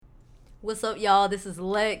What's up, y'all? This is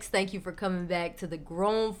Lex. Thank you for coming back to the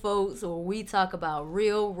Grown Folks, where we talk about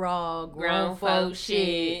real, raw, grown folk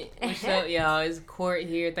shit. What's up, y'all? It's Court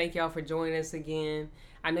here. Thank y'all for joining us again.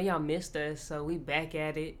 I know y'all missed us, so we back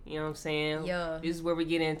at it. You know what I'm saying? Yeah. This is where we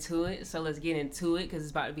get into it. So let's get into it because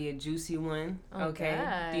it's about to be a juicy one. Okay.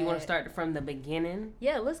 God. Do you want to start from the beginning?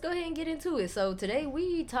 Yeah, let's go ahead and get into it. So today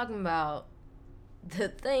we talking about the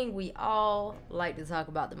thing we all like to talk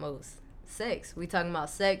about the most: sex. We talking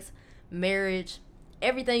about sex, marriage,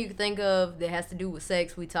 everything you can think of that has to do with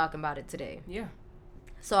sex. We talking about it today. Yeah.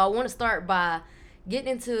 So I want to start by getting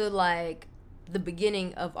into like the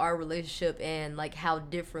beginning of our relationship and like how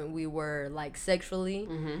different we were like sexually.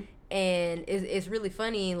 Mm-hmm. And it's really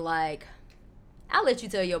funny. Like, I'll let you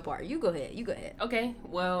tell your part. You go ahead. Okay.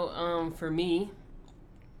 Well, for me,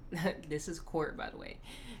 this is Court, by the way.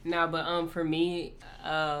 No, but for me,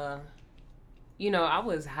 you know, I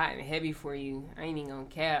was hot and heavy for you. I ain't even gonna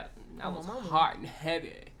cap. I was hot and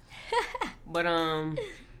heavy. But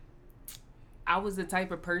I was the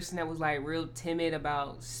type of person that was like real timid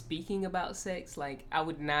about speaking about sex. Like, I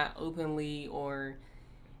would not openly or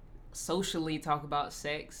socially talk about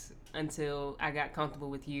sex until I got comfortable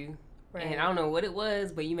with you. Right. And I don't know what it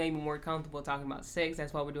was, but you made me more comfortable talking about sex.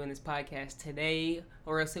 That's why we're doing this podcast today,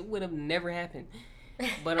 or else it would have never happened.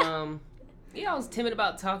 But yeah, I was timid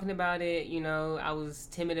about talking about it. You know, I was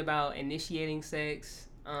timid about initiating sex.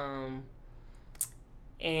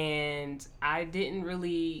 And I didn't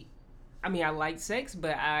really, I mean, I liked sex,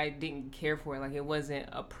 but I didn't care for it. Like, it wasn't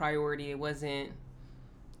a priority. It wasn't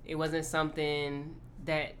something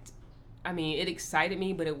that, I mean, it excited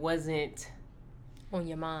me, but it wasn't on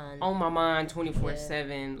your mind. On my mind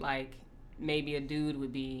 24/7, like maybe a dude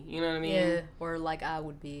would be. You know what I mean? Yeah, or like I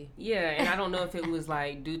would be. Yeah, and I don't know if it was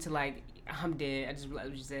like due to like, I'm dead. I just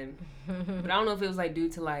realized what you said. But I don't know if it was like due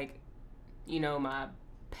to like, you know, my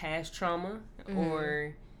past trauma,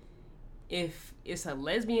 or if it's a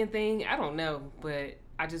lesbian thing. I don't know, but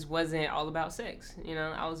I just wasn't all about sex. You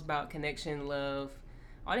know, I was about connection, love,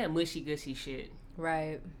 all that mushy gushy shit.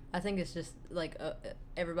 Right. I think it's just like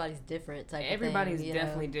everybody's different type Everybody's of thing.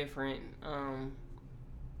 Definitely different.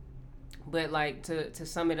 But like to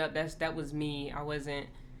sum it up, that was me. I wasn't,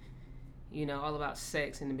 you know, all about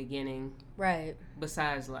sex in the beginning. Right.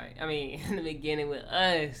 Besides, like, I mean, in the beginning with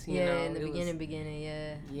us, you know. In the beginning,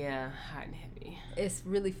 yeah. Yeah, hot and heavy. It's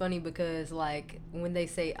really funny because, like, when they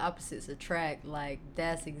say opposites attract, like,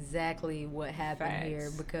 that's exactly what happened here,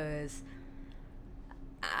 because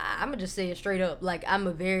I'm going to just say it straight up. Like, I'm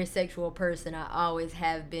a very sexual person. I always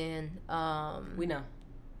have been. We know.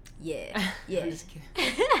 Yeah. Yeah. I'm just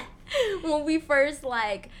kidding. When we first,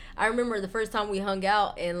 like, I remember the first time we hung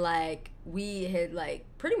out and, like, we had, like,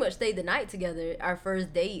 pretty much stayed the night together. Our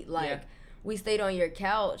first date, like, we stayed on your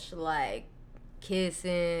couch, like,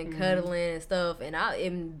 kissing, cuddling and stuff. And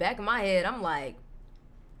in the back of my head, I'm like,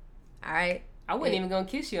 all right. I wasn't even going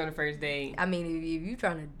to kiss you on the first date. I mean, if you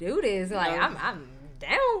trying to do this, like, I'm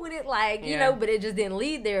down with it, like, you know, but it just didn't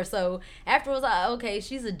lead there. So afterwards, I was like, okay,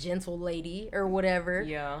 she's a gentle lady or whatever.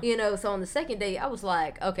 Yeah. You know, so on the second date, I was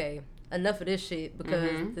like, okay, enough of this shit,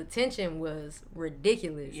 because the tension was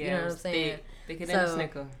ridiculous. Yeah, you know what I'm saying? Thicker than a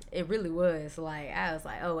snicker. It really was. Like, I was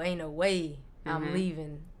like, oh, ain't no way I'm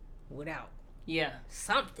leaving without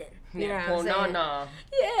something. You know what I'm saying? No.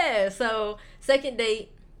 Yeah, so second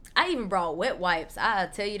date, I even brought wet wipes. I'll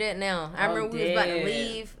tell you that now. I remember we was about to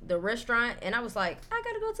leave the restaurant, and I was like, I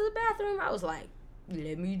gotta go to the bathroom. I was like,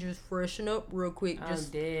 let me just freshen up real quick.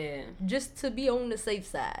 Just to be on the safe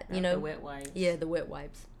side, you know? The wet wipes. Yeah, the wet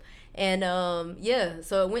wipes. And,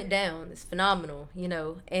 so it went down. It's phenomenal, you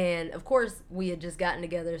know? And, of course, we had just gotten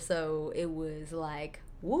together, so it was like,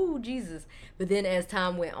 woo, Jesus. But then as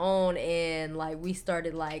time went on and, like, we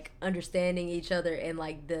started, like, understanding each other, and,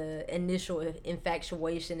 like, the initial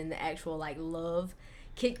infatuation and the actual, like, love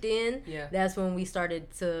kicked in, that's when we started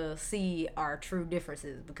to see our true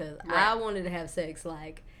differences, because I wanted to have sex,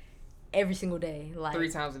 like, every single day. Like 3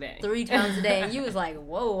 times a day. 3 times a day. And you was like,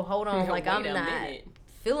 whoa, hold on. Like, I'm not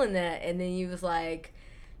feeling that. And then you was like,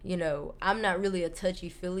 you know, I'm not really a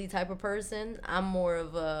touchy-feely type of person. I'm more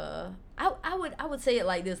of a... I would say it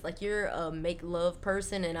like this. Like, you're a make-love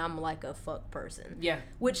person, and I'm like a fuck person. Yeah.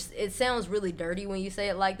 Which, it sounds really dirty when you say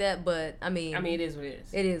it like that, but, I mean... it is what it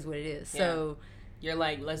is. It is what it is. Yeah. So... You're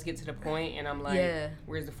like, let's get to the point, and I'm like,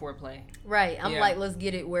 where's the foreplay? Right. I'm like, let's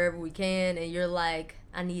get it wherever we can, and you're like,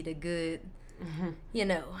 I need a good... you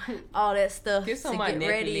know, all that stuff kiss to on my get neck,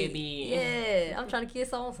 ready. Libby. Yeah, I'm trying to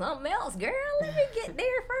kiss on something else, girl. Let me get there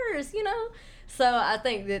first, you know. So I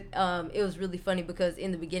think that it was really funny, because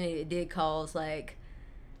in the beginning it did cause like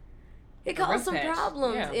it caused some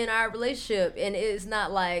problems in our relationship, and it's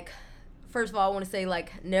not like first of all, I want to say,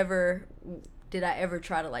 like, never did I ever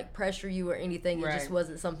try to, like, pressure you or anything. It just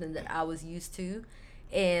wasn't something that I was used to.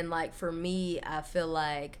 And, like, for me, I feel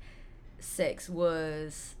like sex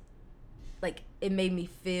was, like, it made me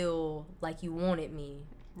feel like you wanted me.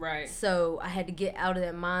 Right. So I had to get out of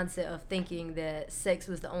that mindset of thinking that sex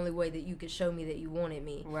was the only way that you could show me that you wanted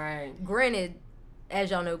me. Right. Granted, as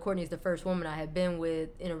y'all know, Courtney's the first woman I had been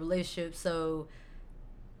with in a relationship, so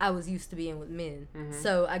I was used to being with men. Mm-hmm.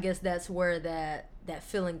 So I guess that's where that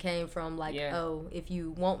feeling came from, like, oh, if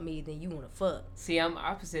you want me, then you want to fuck. See, I'm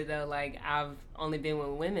opposite, though. Like, I've only been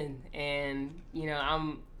with women, and, you know,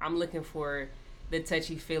 I'm looking for the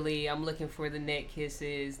touchy-feely, I'm looking for the neck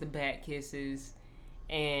kisses, the back kisses,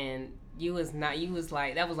 and you was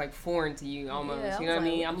like, that was like foreign to you almost. Yeah, you know what I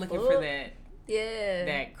mean? I'm looking for that. Yeah.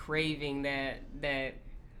 That craving, that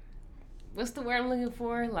what's the word I'm looking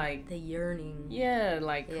for? Like the yearning. Yeah,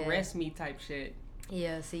 like caress me type shit.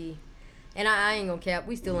 Yeah, see. And I ain't gonna cap,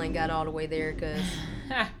 we still ain't got all the way there, because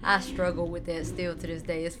I struggle with that still to this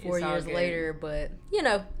day. It's 4 years later, but, you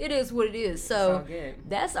know, it is what it is. So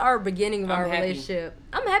that's our beginning of our relationship.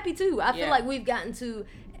 I'm happy too. I feel like we've gotten to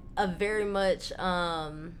a very much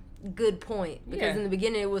good point, because in the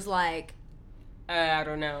beginning it was like, I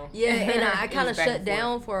don't know. Yeah, and I kind of shut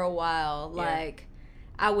down for a while. Like,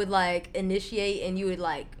 I would, like, initiate, and you would,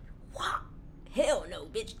 like, what? Hell no,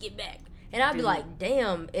 bitch, get back. And I'd be like,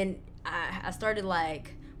 damn. And I started,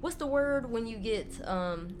 like, what's the word when you get,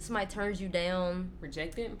 somebody turns you down?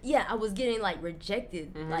 Rejected? Yeah, I was getting, like,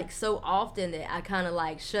 rejected, like, so often that I kind of,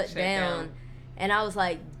 like, shut down. And I was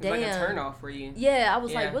like, damn. It was like a turn off for you. Yeah, I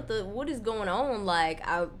was like, what is going on? Like,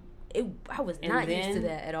 I was not used to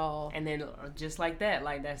that at all. And then just like that,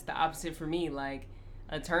 like, that's the opposite for me. Like,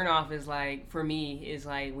 a turn off is like, for me, is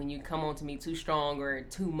like when you come on to me too strong or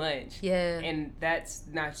too much. Yeah. And that's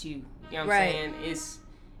not you. You know what I'm saying? It's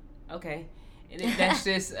okay. And that's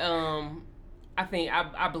just I think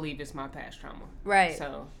I believe it's my past trauma. Right.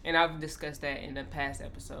 So, and I've discussed that in the past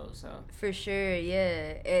episode. So for sure,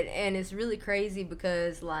 yeah. And it's really crazy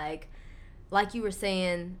because like you were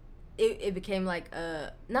saying, it became like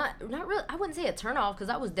not really, I wouldn't say a turn off, because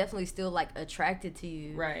I was definitely still like attracted to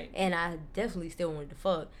you, right? And I definitely still wanted to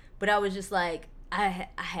fuck, but I was just like, I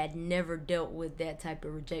had never dealt with that type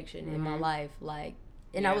of rejection in my life, like,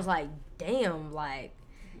 and I was like, damn, like,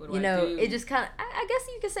 you know, it just kind of, I guess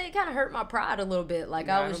you could say it kind of hurt my pride a little bit, like,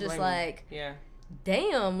 I was just like,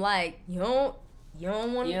 damn, like, you don't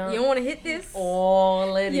want to hit this,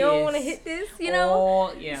 all it is, you don't want to hit this, you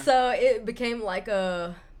know, yeah. So it became like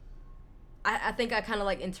I think I kind of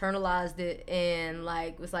like internalized it and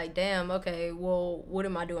like was like, damn, okay, well, what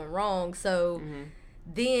am I doing wrong? So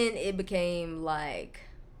then it became like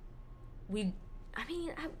we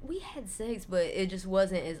had sex, but it just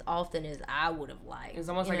wasn't as often as I would have liked. It was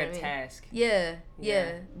almost like a task. Yeah,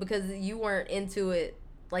 because you weren't into it.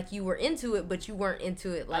 Like, you were into it, but you weren't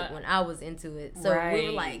into it like when I was into it. So we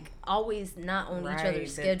were like always not on each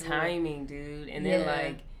other's schedule. The timing, dude. And then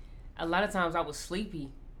like a lot of times I was sleepy.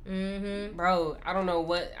 Bro, I don't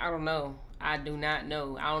know. I do not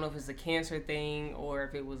know. I don't know if it's a cancer thing or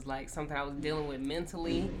if it was like something I was dealing with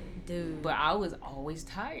mentally. Dude. But I was always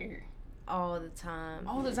tired. All the time.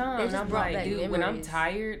 And I'm like, dude, when I'm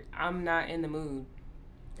tired, I'm not in the mood.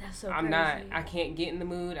 That's so crazy. I'm not. I can't get in the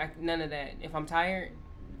mood. None of that. If I'm tired,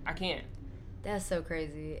 I can't. That's so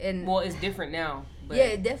crazy. And well, it's different now. But yeah,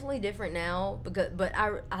 it's definitely different now. But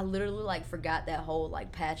I literally like forgot that whole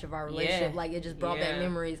like patch of our relationship. Like, it just brought back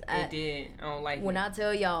memories. It did. I don't like when it. I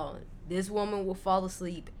tell y'all, this woman will fall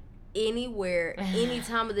asleep anywhere, any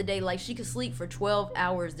time of the day. Like, she could sleep for 12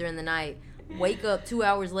 hours during the night. Wake up 2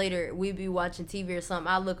 hours later, we'd be watching TV or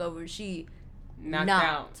something. I look over, she knocked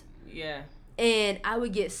out. Yeah. And I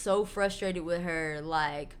would get so frustrated with her,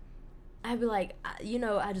 like, I'd be like, you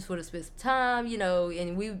know, I just would have spent some time, you know,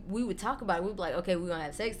 and we would talk about it. We'd be like, okay, we're going to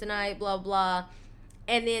have sex tonight, blah, blah.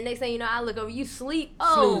 And then next thing you know, I look over, you sleep.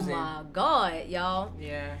 Oh, snoozing. My God, y'all.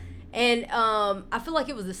 Yeah. And I feel like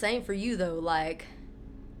it was the same for you, though. Like,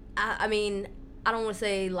 I mean, I don't want to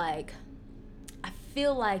say, like, I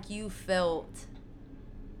feel like you felt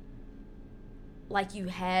like you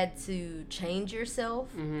had to change yourself.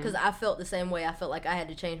 Because I felt the same way. I felt like I had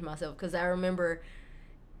to change myself. Because I remember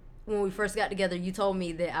when we first got together, you told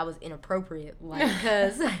me that I was inappropriate, like,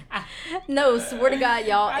 because no, swear to God,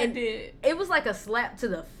 y'all, and it was like a slap to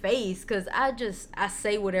the face, because I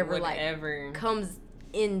say whatever like comes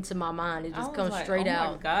into my mind. It just comes straight out.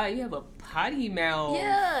 Oh my God, you have a potty mouth.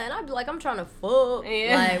 Yeah, and I'd be like, I'm trying to fuck,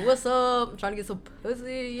 like, what's up? I'm trying to get some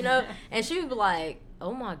pussy, you know. And she would be like,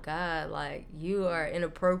 oh my God, like, you are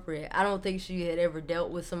inappropriate. I don't think she had ever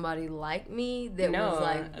dealt with somebody like me that was,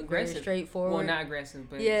 like, aggressive. very straightforward. Well, not aggressive,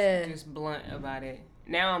 but just blunt about it.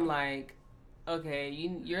 Now I'm like, okay,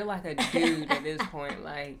 you're like a dude at this point.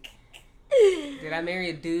 Like, did I marry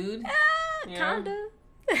a dude? Kinda.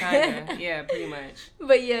 Yeah, pretty much.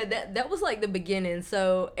 But yeah, that was like the beginning.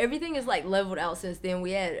 So everything is like leveled out since then.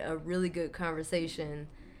 We had a really good conversation.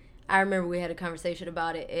 I remember we had a conversation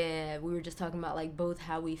about it, and we were just talking about like both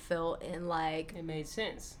how we felt, and like it made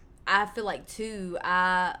sense. I feel like too,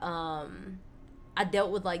 I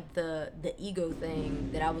dealt with like the ego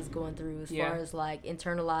thing that I was going through as far as like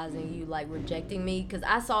internalizing you like rejecting me, because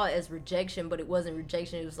I saw it as rejection, but it wasn't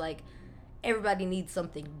rejection. It was like everybody needs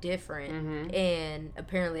something different, and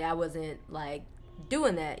apparently I wasn't like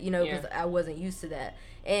doing that, you know, because I wasn't used to that.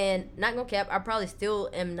 And not gonna cap, I probably still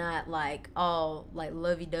am not like all like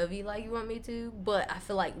lovey-dovey like you want me to, but I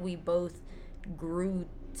feel like we both grew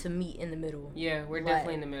to meet in the middle. Yeah, we're like,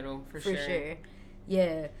 definitely in the middle for sure.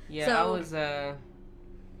 Yeah. So, I was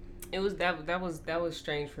it was that was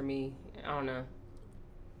strange for me. I don't know.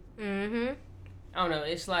 I don't know.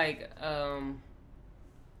 It's like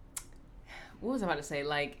what was I about to say?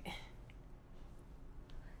 Like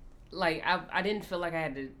I didn't feel like I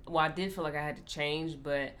had to. Well, I did feel like I had to change,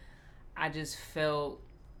 but I just felt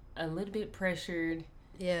a little bit pressured.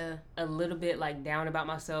 Yeah. A little bit like down about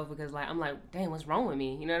myself, because like I'm like, dang, what's wrong with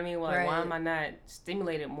me? You know what I mean? Like, why am I not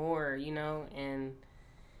stimulated more? You know, and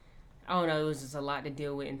I don't know. It was just a lot to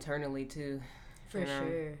deal with internally too. For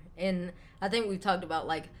sure. And I think we've talked about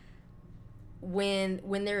like when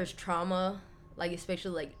there is trauma, like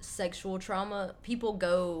especially like sexual trauma, people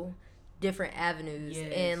go different avenues.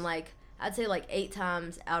 And like I'd say like 8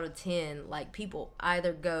 times out of 10, like people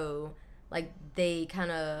either go like they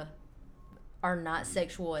kind of are not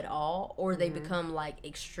sexual at all, or they become like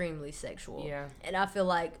extremely sexual. And I feel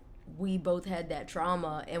like we both had that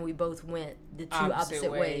trauma, and we both went the two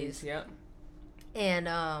opposite ways.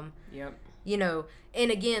 And you know,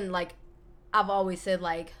 and again, like I've always said,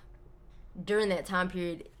 like during that time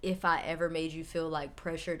period, if I ever made you feel like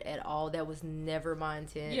pressured at all, that was never my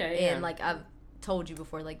intent. And like I've told you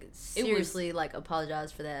before, like seriously, like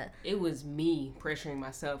apologize for that. It was me pressuring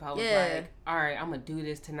myself. I was like, all right, I'm gonna do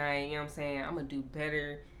this tonight. You know what I'm saying? I'm gonna do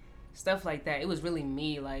better, stuff like that. It was really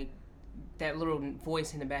me, like that little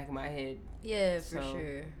voice in the back of my head. Yeah, for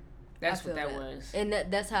sure. That's what that was. And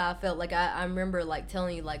that's how I felt. Like I remember like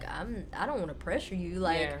telling you like I don't want to pressure you.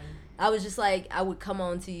 Like I was just like, I would come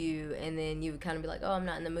on to you, and then you would kind of be like, oh, I'm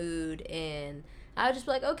not in the mood, and I would just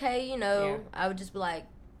be like, okay, you know. I would just be like,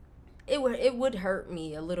 it would hurt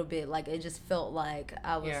me a little bit. Like it just felt like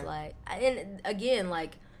I was like, and again,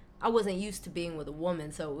 like I wasn't used to being with a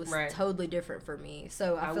woman, so it was totally different for me.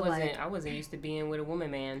 So I wasn't used to being with a woman,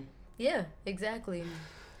 man. Yeah, exactly.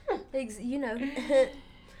 You know.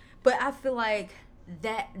 But I feel like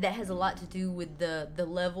that has a lot to do with the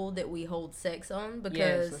level that we hold sex on,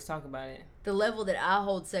 because let's talk about it. The level that I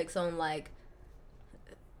hold sex on, like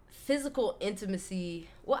physical intimacy,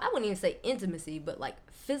 well, I wouldn't even say intimacy, but like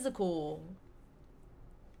physical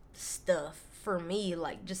stuff for me,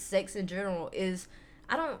 like just sex in general, is,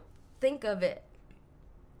 I don't think of it,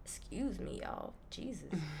 excuse me, y'all, Jesus.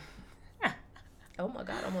 Oh my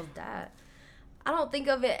God, I almost died. I don't think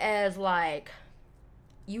of it as like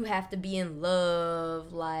you have to be in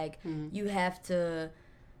love, like you have to,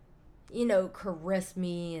 you know, caress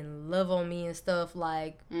me and love on me and stuff.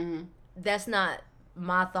 Like that's not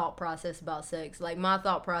my thought process about sex. Like my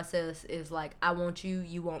thought process is like, I want you,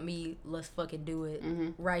 you want me, let's fucking do it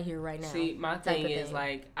right here, right now. See, my thing is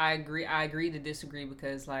like, I agree to disagree,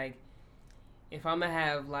 because like if I'm gonna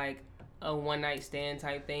have like a one night stand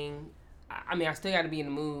type thing, I mean I still got to be in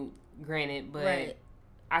the mood, granted, but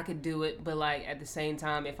I could do it. But like at the same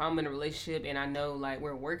time, if I'm in a relationship and I know like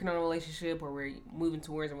we're working on a relationship or we're moving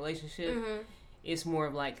towards a relationship, it's more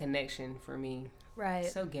of like connection for me. Right.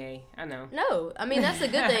 So gay, I know. No, I mean that's a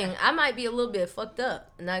good thing. I might be a little bit fucked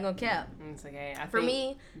up, not gonna cap. It's like, hey, for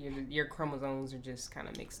me, your chromosomes are just kind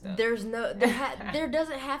of mixed up. There's no there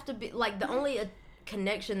doesn't have to be like, the only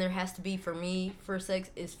connection there has to be for me for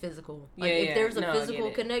sex is physical. Like if there's a physical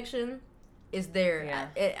connection, is there.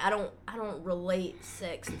 I don't relate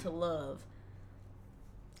sex to love.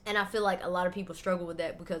 And I feel like a lot of people struggle with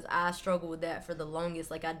that, because I struggled with that for the longest.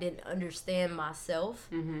 Like I didn't understand myself,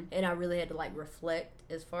 and I really had to like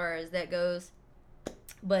reflect as far as that goes.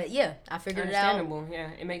 But yeah, I figured it out. Understandable, yeah,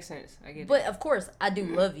 it makes sense. I get it. But of course, I do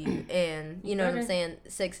love you, and you know what I'm saying.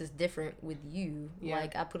 Sex is different with you. Yeah.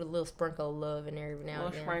 Like I put a little sprinkle of love in there every now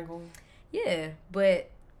and then. Sprinkle. Yeah, but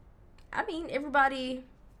I mean, everybody's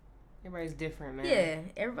different, man. Yeah,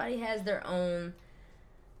 everybody has their own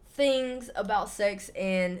things about sex.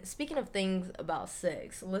 And speaking of things about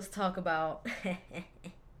sex, let's talk about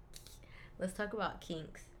let's talk about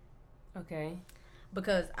kinks. Okay.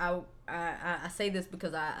 Because I say this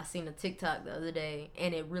because I seen a TikTok the other day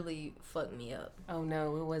and it really fucked me up. Oh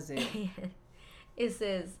no, what was it? It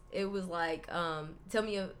says it was like tell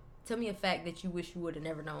me a fact that you wish you would have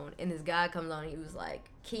never known. And this guy comes on and he was like,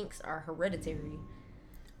 kinks are hereditary.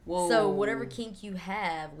 Whoa. So whatever kink you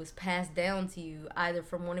have was passed down to you either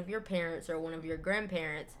from one of your parents or one of your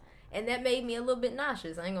grandparents. And that made me a little bit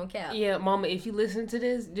nauseous. I ain't gonna cap. Yeah, Mama, if you listen to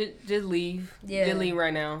this, just leave. Yeah. Just leave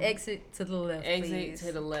right now. Exit to the left, Exit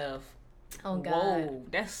to the left. Oh, God. Whoa,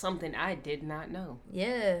 that's something I did not know.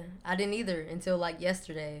 Yeah, I didn't either until, like,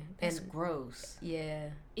 yesterday. That's gross.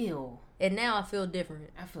 Yeah. Ew. And now I feel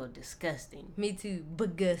different. I feel disgusting. Me too.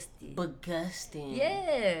 Begusted. Begusting.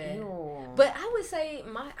 Yeah. Ew. But I would say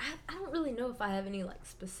I don't really know if I have any, like,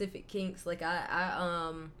 specific kinks. Like,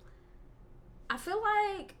 I feel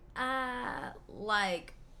like I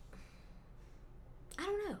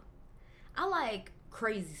don't know. I like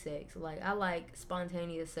crazy sex. Like, I like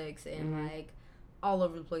spontaneous sex and like all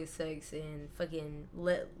over the place sex and fucking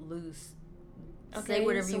let loose. Okay, say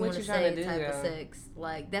whatever you want to say type of sex.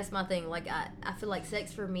 Like, that's my thing. Like, I feel like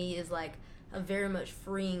sex for me is like a very much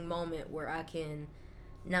freeing moment where I can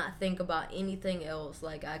not think about anything else.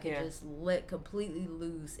 Like, I can just let completely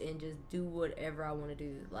loose and just do whatever I want to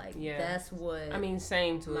do. Like, that's what I mean,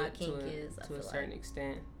 same to my it, kink to is. to a certain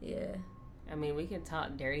extent. Yeah. I mean, we can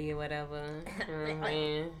talk dirty or whatever.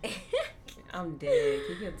 I'm dead.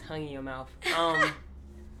 Keep your tongue in your mouth.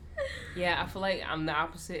 Yeah, I feel like I'm the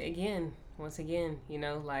opposite again. Once again, you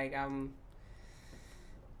know, like I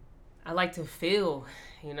like to feel,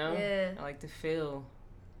 you know? Yeah. I like to feel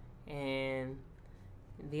and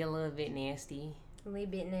be a little bit nasty. A little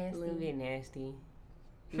bit nasty. A little bit nasty.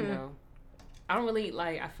 You know? I don't really,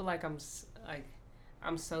 like, I feel like I'm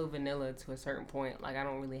so vanilla to a certain point. Like, I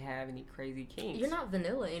don't really have any crazy kinks. You're not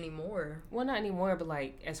vanilla anymore. Well, not anymore, but,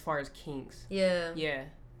 like, as far as kinks. Yeah. Yeah.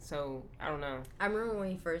 So, I don't know. I remember when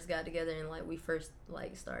we first got together and, like, we first,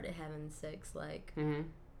 like, started having sex, like,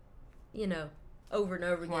 you know, over and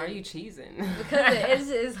over again. Why are you cheesing? Because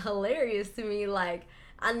it's hilarious to me. Like,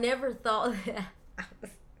 I never thought that I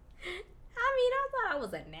thought I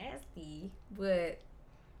was a nasty, but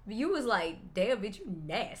you was like, damn, bitch, you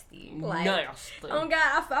nasty. Like, nasty. Oh,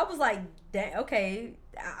 God, I was like, damn, okay.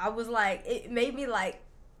 I was like, it made me, like,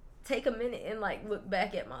 take a minute and, like, look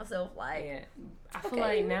back at myself, like. Yeah. I feel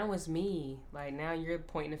like now it's me. Like, now you're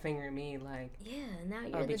pointing the finger at me, like. Yeah, now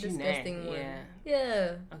you're the disgusting one. Yeah.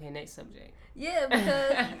 Yeah. Okay, next subject. Yeah,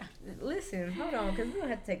 because, listen, hold on, because we're going to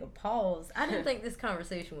have to take a pause. I didn't think this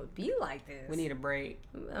conversation would be like this. We need a break.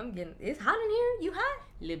 It's hot in here? You hot?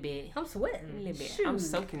 A little bit. I'm sweating. A little bit. Shoot. I'm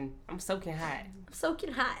soaking hot. I'm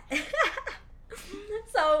soaking hot.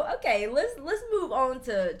 So, okay, let's move on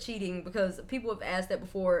to cheating because people have asked that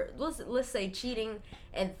before. Let's say cheating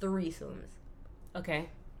and threesomes. Okay.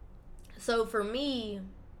 So for me,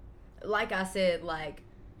 like I said, like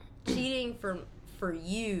cheating for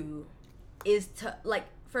you is like,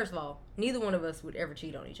 first of all, neither one of us would ever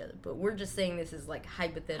cheat on each other, but we're just saying this is like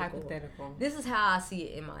hypothetical. This is how I see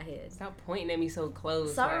it in my head. Stop pointing at me so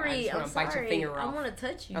close. Sorry, like, I'm sorry. Bite your finger off. I want to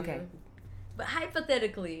touch you. Okay. But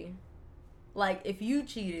hypothetically, like if you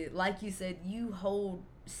cheated, like you said, you hold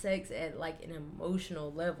sex at like an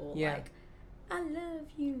emotional level. Yeah. Like, I love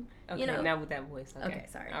you. Okay, you know? now with that voice. Okay,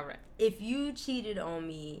 sorry. All right. If you cheated on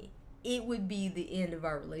me, it would be the end of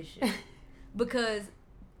our relationship. Because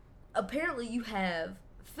apparently you have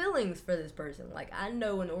feelings for this person. Like, I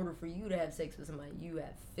know in order for you to have sex with somebody, you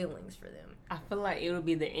have feelings for them. I feel like it would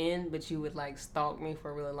be the end, but you would, like, stalk me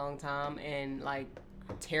for a really long time and, like,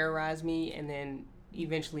 terrorize me and then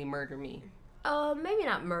eventually murder me. Maybe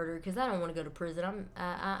not murder, because I don't want to go to prison.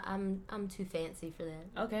 I'm too fancy for that.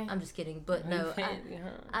 Okay. I'm just kidding, but no,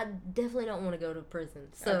 I definitely don't want to go to prison.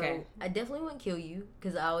 So okay. I definitely wouldn't kill you,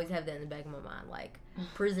 because I always have that in the back of my mind. Like,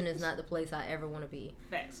 prison is not the place I ever want to be.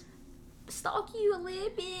 Facts. Stalk you a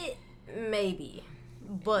little bit, maybe,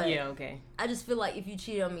 but yeah, okay. I just feel like if you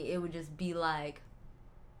cheated on me, it would just be like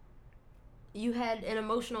you had an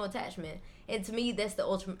emotional attachment, and to me, that's the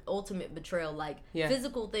ultimate betrayal. Like,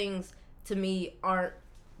 physical things to me aren't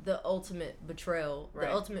the ultimate betrayal. Right.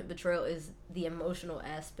 The ultimate betrayal is the emotional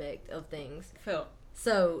aspect of things. Phil.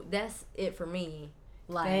 So that's it for me.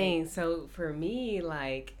 Like, dang. So for me,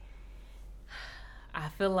 like, I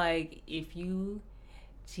feel like if you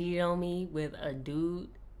cheated on me with a dude,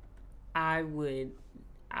 I would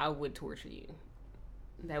torture you.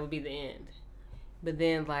 That would be the end. But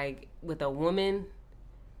then, like, with a woman,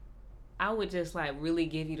 I would just, like, really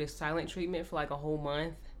give you the silent treatment for, like, a whole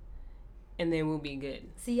month. and then we'll be good.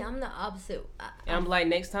 See, I'm the opposite. And I'm like,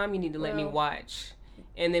 next time you need to let me watch,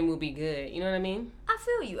 and then we'll be good. You know what I mean? I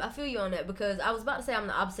feel you on that, because I was about to say I'm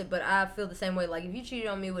the opposite, but I feel the same way. Like, if you cheated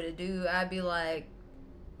on me with a dude, I'd be like,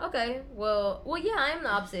 okay, well, yeah, I am the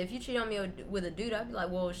opposite. If you cheat on me with a dude, I'd be like,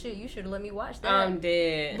 well, shit, you should have let me watch that. I'm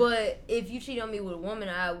dead. But if you cheat on me with a woman,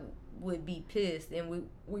 I would be pissed, and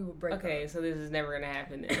we would break up. Okay, so this is never gonna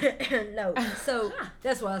happen then. No. So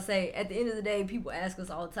that's why I say, at the end of the day, people ask us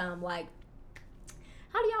all the time, like,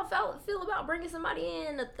 how do y'all feel about bringing somebody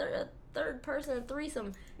in, a third person, a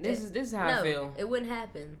threesome? This is how I feel. It wouldn't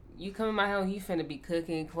happen. You come in my house, you finna be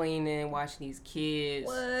cooking, cleaning, watching these kids.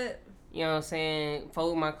 What? You know what I'm saying?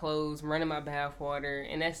 Fold my clothes, running my bath water,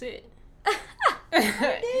 and that's it.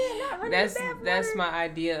 That's my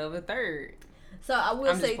idea of a third. So I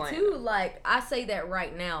will say too, like, I say that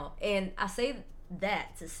right now, and I say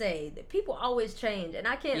that to say that people always change, and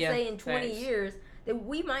I can't say in 20 years that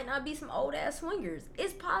we might not be some old ass swingers.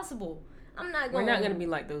 It's possible. We're not gonna be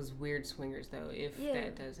like those weird swingers though, if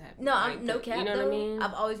that does happen. No, like, no cap. You know what I mean?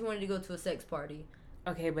 I've always wanted to go to a sex party.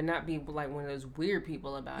 Okay, but not be like one of those weird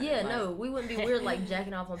people about it. Yeah, no, we wouldn't be weird like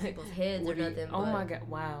jacking off on people's heads or nothing. Oh my god,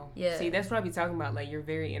 wow. Yeah. See, that's what I be talking about. Like, you're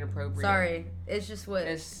very inappropriate. Sorry, it's just what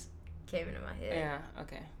came into my head. Yeah.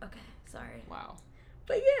 Okay. Sorry. Wow.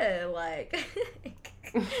 But yeah, like,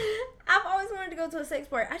 I've always wanted to go to a sex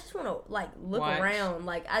party. I just want to, like, look around.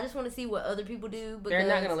 Like, I just want to see what other people do. Because they're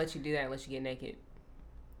not going to let you do that unless you get naked.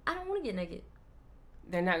 I don't want to get naked.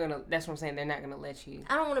 They're not going to, that's what I'm saying. They're not going to let you.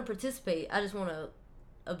 I don't want to participate. I just want to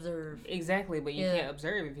observe. Exactly, but you can't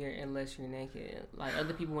observe unless you're naked. Like,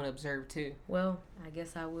 other people want to observe too. Well, I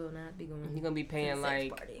guess I will not be going. You're going to be paying,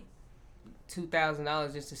 like, party.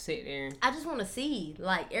 $2,000 just to sit there. I just want to see.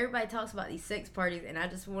 Like, everybody talks about these sex parties, and I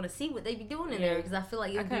just want to see what they be doing in there, because I feel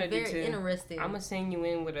like it would be very interesting. I'm gonna send you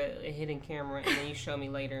in with a hidden camera, and then you show me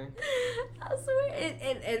later. I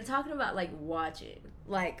swear. And talking about, like, watching,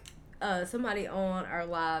 like, somebody on our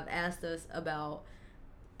live asked us about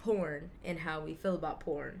porn and how we feel about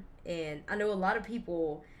porn, and I know a lot of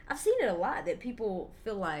people, I've seen it a lot, that people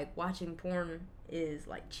feel like watching porn is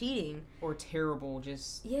like cheating or terrible.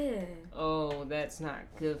 Just oh, that's not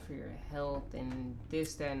good for your health and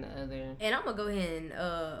this, that, and the other. And I'm gonna go ahead and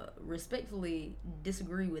respectfully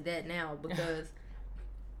disagree with that now, because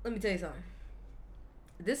let me tell you something.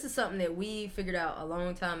 This is something that we figured out a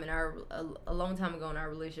long time ago in our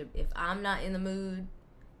relationship. If I'm not in the mood,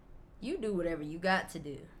 you do whatever you got to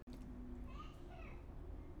do.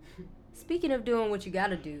 Speaking of doing what you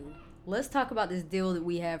gotta do, let's talk about this deal that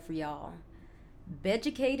we have for y'all.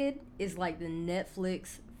 Beducated is like the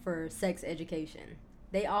Netflix for sex education.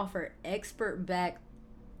 They offer expert-backed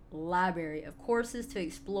library of courses to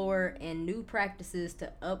explore and new practices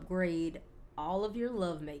to upgrade all of your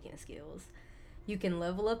lovemaking skills. You can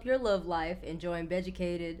level up your love life and join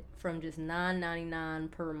Beducated from just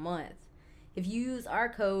 $9.99 per month. If you use our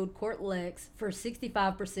code COURTLEX for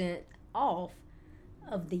 65% off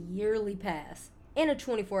of the yearly pass and a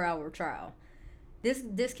 24-hour trial. This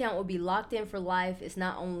discount will be locked in for life. It's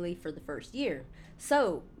not only for the first year.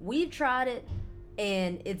 So, we've tried it,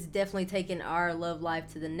 and it's definitely taken our love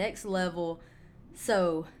life to the next level.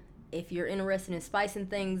 So, if you're interested in spicing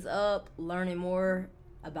things up, learning more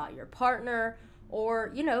about your partner,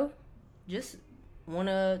 or, you know, just want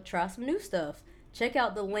to try some new stuff, check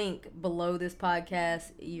out the link below this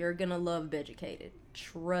podcast. You're going to love Beducated.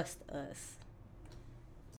 Trust us.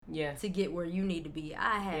 Yeah. To get where you need to be.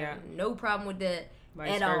 I have no problem with that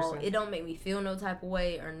at all. It don't make me feel no type of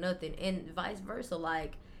way or nothing. And vice versa.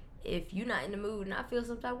 Like, if you're not in the mood and I feel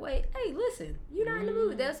some type of way, hey, listen, you're not in the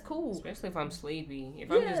mood. That's cool. Especially if I'm sleepy.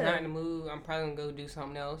 If I'm just not in the mood, I'm probably going to go do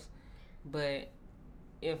something else. But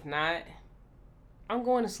if not, I'm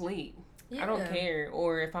going to sleep. Yeah. I don't care.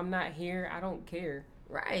 Or if I'm not here, I don't care.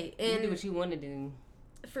 Right. And you do what you want to do.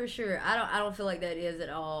 For sure. I don't feel like that is at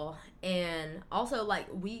all. And also, like,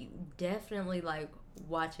 we definitely, like,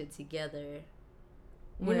 watch it together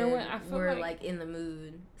when you know what? I feel we're like in the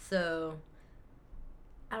mood. So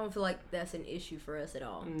I don't feel like that's an issue for us at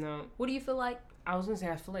all. No. What do you feel like? I was gonna say,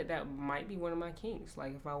 I feel like that might be one of my kinks.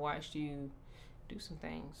 Like, if I watched you do some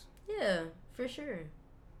things. Yeah, for sure.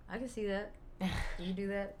 I can see that. You do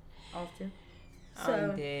that often. So,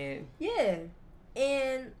 I'm dead. Yeah.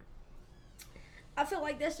 And I feel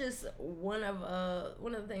like that's just one of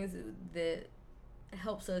the things that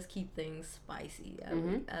helps us keep things spicy.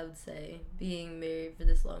 I would say, being married for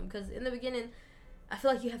this long, because in the beginning, I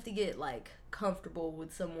feel like you have to get like comfortable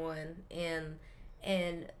with someone, and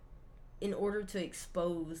in order to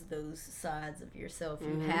expose those sides of yourself,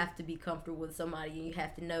 you have to be comfortable with somebody, and you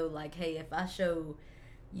have to know, like, hey, if I show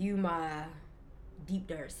you my deep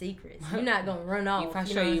dark secrets. You're not gonna run off. If I you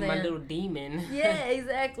show know what you I'm my saying? little demon. Yeah,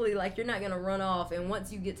 exactly. Like, you're not gonna run off. And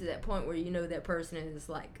once you get to that point where you know that person is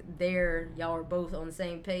like there, y'all are both on the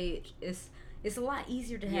same page. It's a lot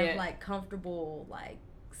easier to have like comfortable like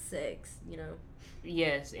sex. You know.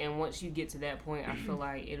 Yes, and once you get to that point, I feel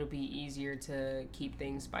like it'll be easier to keep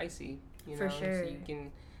things spicy. You know, For sure. So you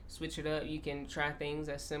can switch it up. You can try things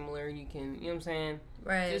that's similar. You can, you know what I'm saying?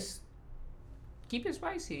 Right. Just keep it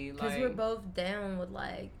spicy. Because like, we're both down with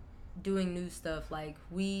like doing new stuff. Like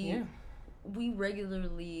we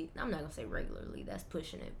regularly. I'm not gonna say regularly. That's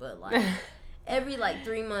pushing it. But like every like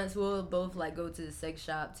 3 months, we'll both like go to the sex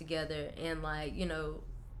shop together and like, you know,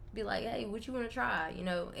 be like, hey, what you want to try? You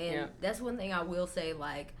know, and that's one thing I will say.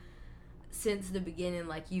 Like, since the beginning,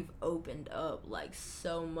 like, you've opened up like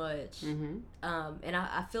so much. And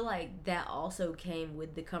I feel like that also came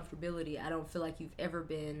with the comfortability. I don't feel like you've ever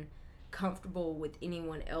been comfortable with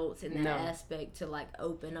anyone else in that aspect to like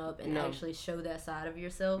open up and actually show that side of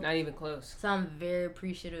yourself. Not even close. So I'm very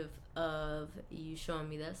appreciative of you showing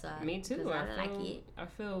me that side. Me too. I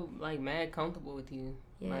feel like mad comfortable with you.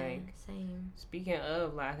 Yeah, like, same. Speaking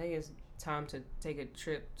of, like, I think it's time to take a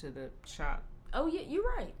trip to the shop. Oh yeah, you're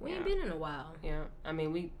right. We ain't been in a while. Yeah, I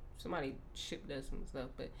mean, somebody shipped us some stuff,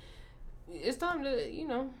 but it's time to, you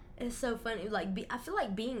know. It's so funny. Like, I feel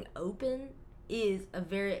like being open is a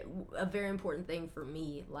very important thing for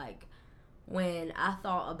me. Like, when I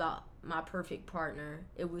thought about my perfect partner,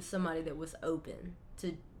 it was somebody that was open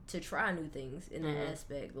to try new things in that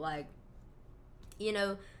aspect. Like, you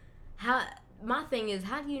know, my thing is,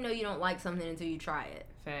 how do you know you don't like something until you try it?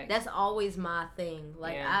 Fact. That's always my thing.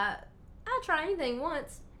 Like, I try anything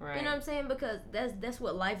once. Right. You know what I'm saying? Because that's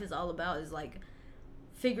what life is all about, is like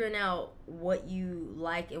figuring out what you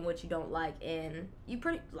like and what you don't like, and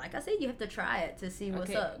like I said, you have to try it to see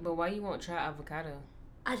what's up. But why you won't try avocado?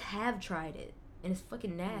 I have tried it, and it's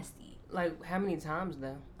fucking nasty. Like, how many times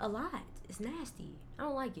though? A lot. It's nasty. I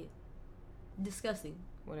don't like it. Disgusting.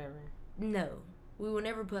 Whatever. No, we will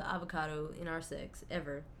never put avocado in our sex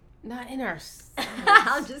ever. Not in our sex.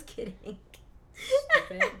 I'm just kidding.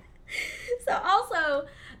 Stupid. So also,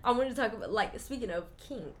 I wanted to talk about, like, speaking of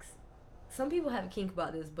kinks. Some people have a kink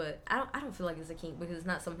about this, but I don't feel like it's a kink because it's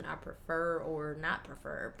not something I prefer or not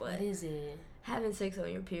prefer. But what is it? Having sex on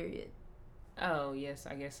your period. Oh, yes.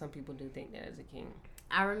 I guess some people do think that is a kink.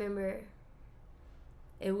 I remember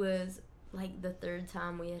it was like the third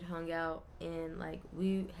time we had hung out, and like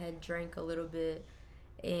we had drank a little bit,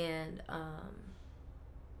 and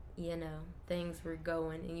you know, things were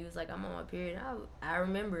going, and you was like, I'm on my period. I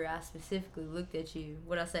remember I specifically looked at you.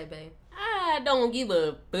 What'd I say, babe? I don't give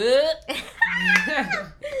a fuck.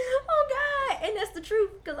 Oh God, and that's the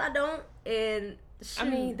truth, because I don't. And shoot. I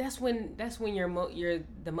mean, that's when you're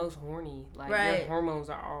the most horny. Like, right. Your hormones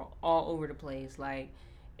are all over the place. Like,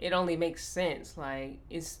 it only makes sense. Like,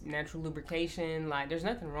 it's natural lubrication. Like, there's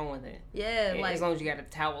nothing wrong with it. Yeah, like, as long as you got a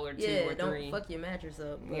towel or two or three. Don't fuck your mattress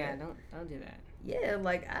up. Yeah, don't do that. Yeah,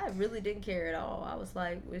 like, I really didn't care at all. I was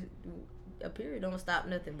like, a period don't stop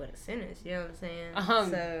nothing but a sentence. You know what I'm saying? I'm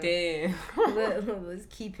dead. Let's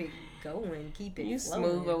keep it going. Keep it You flowing.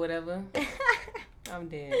 smooth or whatever. I'm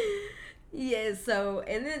dead. Yeah, so,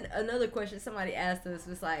 and then another question somebody asked us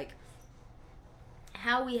was like,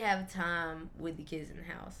 how we have time with the kids in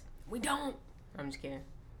the house. We don't. I'm just kidding.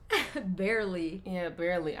 Barely. Yeah,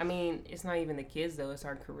 barely. I mean, it's not even the kids, though. It's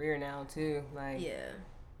our career now, too. Like, yeah.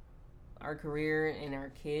 Our career and our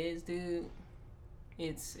kids, dude,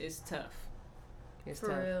 it's tough. It's For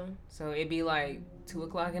tough. real. So it'd be like 2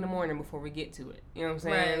 o'clock in the morning before we get to it. You know what I'm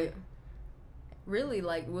saying? Right. Really,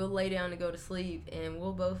 like, we'll lay down to go to sleep, and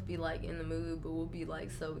we'll both be, like, in the mood, but we'll be,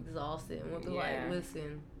 like, so exhausted, and we'll be like,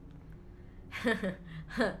 listen.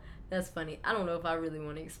 That's funny. I don't know if I really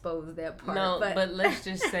want to expose that part. No, but let's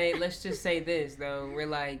just say this, though. We're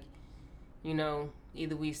like, you know,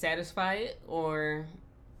 either we satisfy it or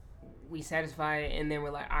we satisfy it, and then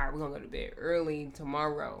we're like, all right, we're going to go to bed early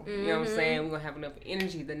tomorrow. You know what I'm saying? We're going to have enough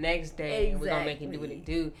energy the next day, and we're going to make it do what it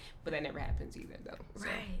do. But that never happens either, though. So.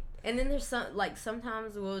 Right. And then there's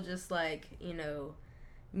sometimes we'll just, like, you know,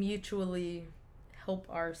 mutually help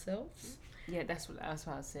ourselves. Yeah, that's what I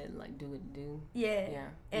said. Like, do what do. Yeah. Yeah.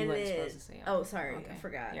 And you weren't then, supposed to say. oh, sorry, okay. I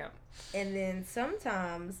forgot. Yeah. And then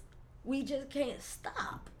sometimes we just can't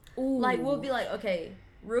stop. Ooh. Like, we'll be like, okay,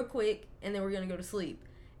 real quick, and then we're gonna go to sleep.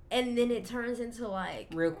 And then it turns into, like...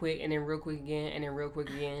 real quick, and then real quick again, and then real quick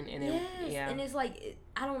again, and then... Yes, yeah. and it's like,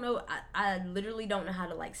 I don't know, I literally don't know how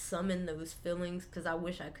to, like, summon those feelings, because I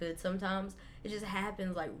wish I could sometimes. It just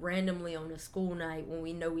happens, like, randomly on a school night when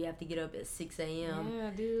we know we have to get up at 6 a.m. Yeah,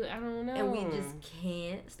 dude, I don't know. And we just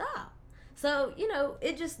can't stop. So,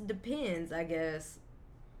 it just depends, I guess.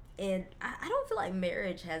 And I don't feel like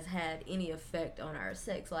marriage has had any effect on our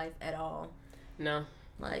sex life at all. No.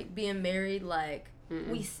 Like, being married, like, Mm-mm.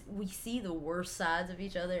 we see the worst sides of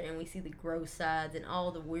each other, and we see the gross sides and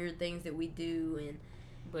all the weird things that we do. And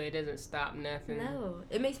But it doesn't stop nothing. no,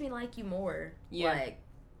 it makes me like you more. Yeah. Like,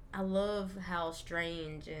 I love how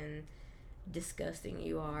strange and disgusting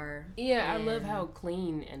you are. Yeah, I love how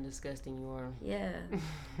clean and disgusting you are. Yeah.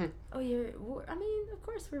 Oh, I mean, of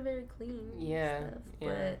course we're very clean. Yeah, And stuff, yeah.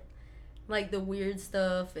 But like the weird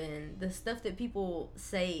stuff and the stuff that people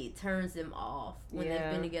say turns them off when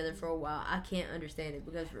they've been together for a while. I can't understand it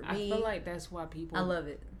because for me, I feel like that's why people. I love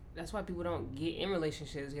it. That's why people don't get in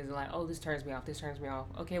relationships because they're like, oh, this turns me off. This turns me off.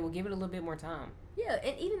 Okay, well, give it a little bit more time. Yeah,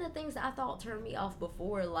 and even the things that I thought turned me off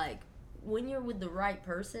before, like when you're with the right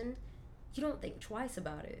person, you don't think twice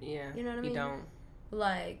about it. Yeah, You know what I mean? You don't.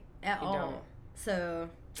 Like at all. Don't. So,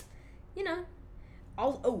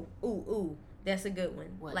 ooh, that's a good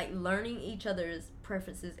one. What? Like learning each other's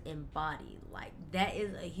preferences and body. Like that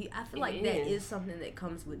is I feel like It that is. is something that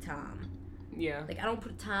comes with time. Yeah. Like I don't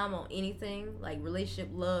put time on anything, like relationship,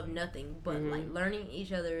 love, nothing. But like learning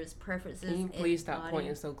each other's preferences. Can you please and stop body.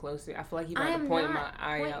 pointing so closely? I feel like you're I about to am point my not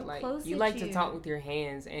eye pointing out. Like close you at like to you. talk with your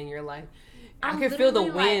hands, and you're like, I I'm can feel the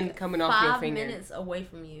literally, wind like, coming off your 5 finger. minutes away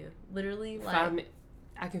from you, literally. Like 5 minutes.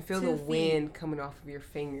 I can feel the 2 feet. wind coming off of your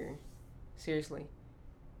finger. Seriously.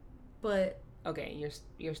 but Okay,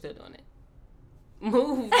 you're still doing it.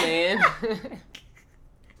 Move, man.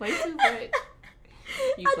 Play too much.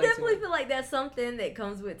 You I play too definitely much. feel like that's something that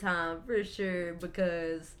comes with time for sure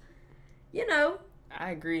because,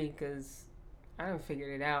 I agree because I done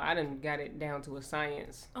figured it out. I done got it down to a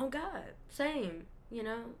science. oh God, same,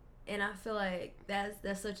 and I feel like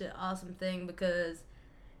that's such an awesome thing because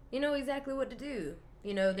you know exactly what to do.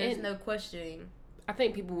 There's And- no questioning. I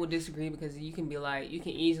think people will disagree because you can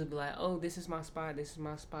easily be like, oh, this is my spot, this is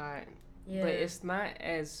my spot. Yeah, But it's not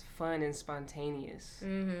as fun and spontaneous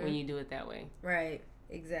when you do it that way. right,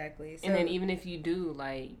 exactly. So, And then even if you do,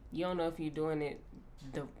 like, you don't know if you're doing it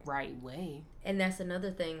the right way. and that's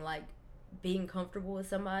another thing. Like being comfortable with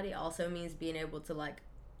somebody also means being able to like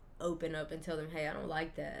open up and tell them, hey, I don't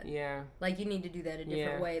like that. Yeah, Like you need to do that a different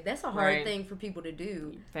Yeah. way. That's a hard Right. thing for people to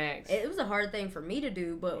do. facts. It was a hard thing for me to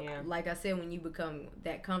do, but Yeah. like I said, when you become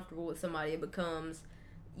that comfortable with somebody, it becomes,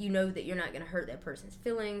 you know that you're not going to hurt that person's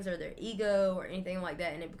feelings or their ego or anything like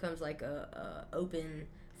that, and it becomes like a open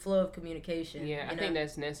flow of communication. Yeah, I think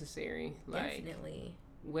that's necessary. Like, definitely.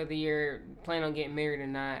 whether you're planning on getting married or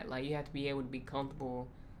not, like, you have to be able to be comfortable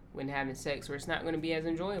when having sex, or it's not going to be as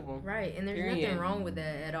enjoyable. Right, and there's Period. nothing wrong with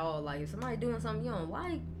that at all. Like if somebody doing something you don't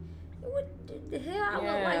like, what the hell? I look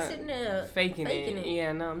like Yeah. sitting there Faking it.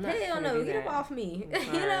 Yeah, no, I'm not. Hell finna no, do get that. up off me.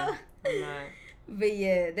 I'm not. I'm not. But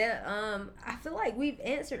yeah, that I feel like we've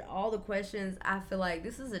answered all the questions. I feel like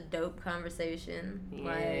this is a dope conversation.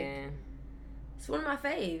 Like Yeah. it's one of my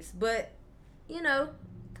faves. But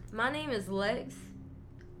my name is Lex.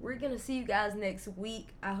 We're gonna see you guys next week.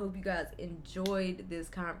 I hope you guys enjoyed this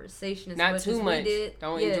conversation as Not much too as much. we did.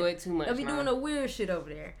 Don't Yeah. enjoy it too much. Don't be nah. doing no weird shit over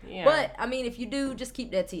there. Yeah. But I mean, if you do, just keep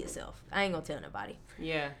that to yourself. I ain't gonna tell nobody.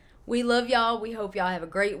 Yeah. We love y'all. We hope y'all have a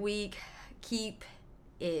great week. Keep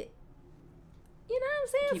it. You know what I'm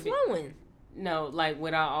saying? Keep it- Flowing. No, like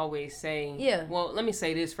what I always say. Yeah. Well, let me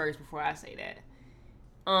say this first before I say that.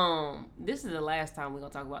 This is the last time we're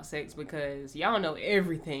gonna talk about sex because y'all know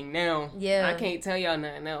everything now. Yeah. I can't tell y'all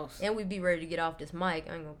nothing else. And we be ready to get off this mic.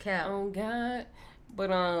 I ain't gonna cap. Oh God. But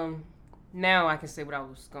now I can say what I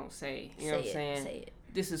was gonna say. You know what I'm saying? Say it.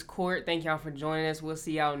 This is Court. Thank y'all for joining us. We'll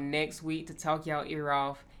see y'all next week to talk y'all ear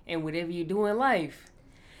off. And whatever you do in life,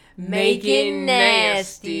 Make it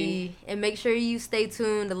nasty. And make sure you stay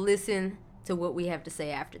tuned to listen to what we have to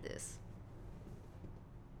say after this.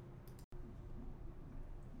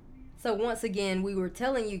 So once again, we were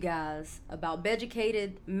telling you guys about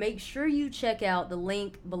Beducated. Make sure you check out the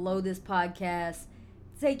link below this podcast.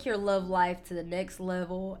 Take your love life to the next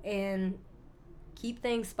level and keep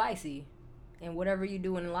things spicy. And whatever you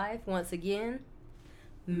do in life, once again,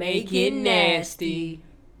 make it nasty.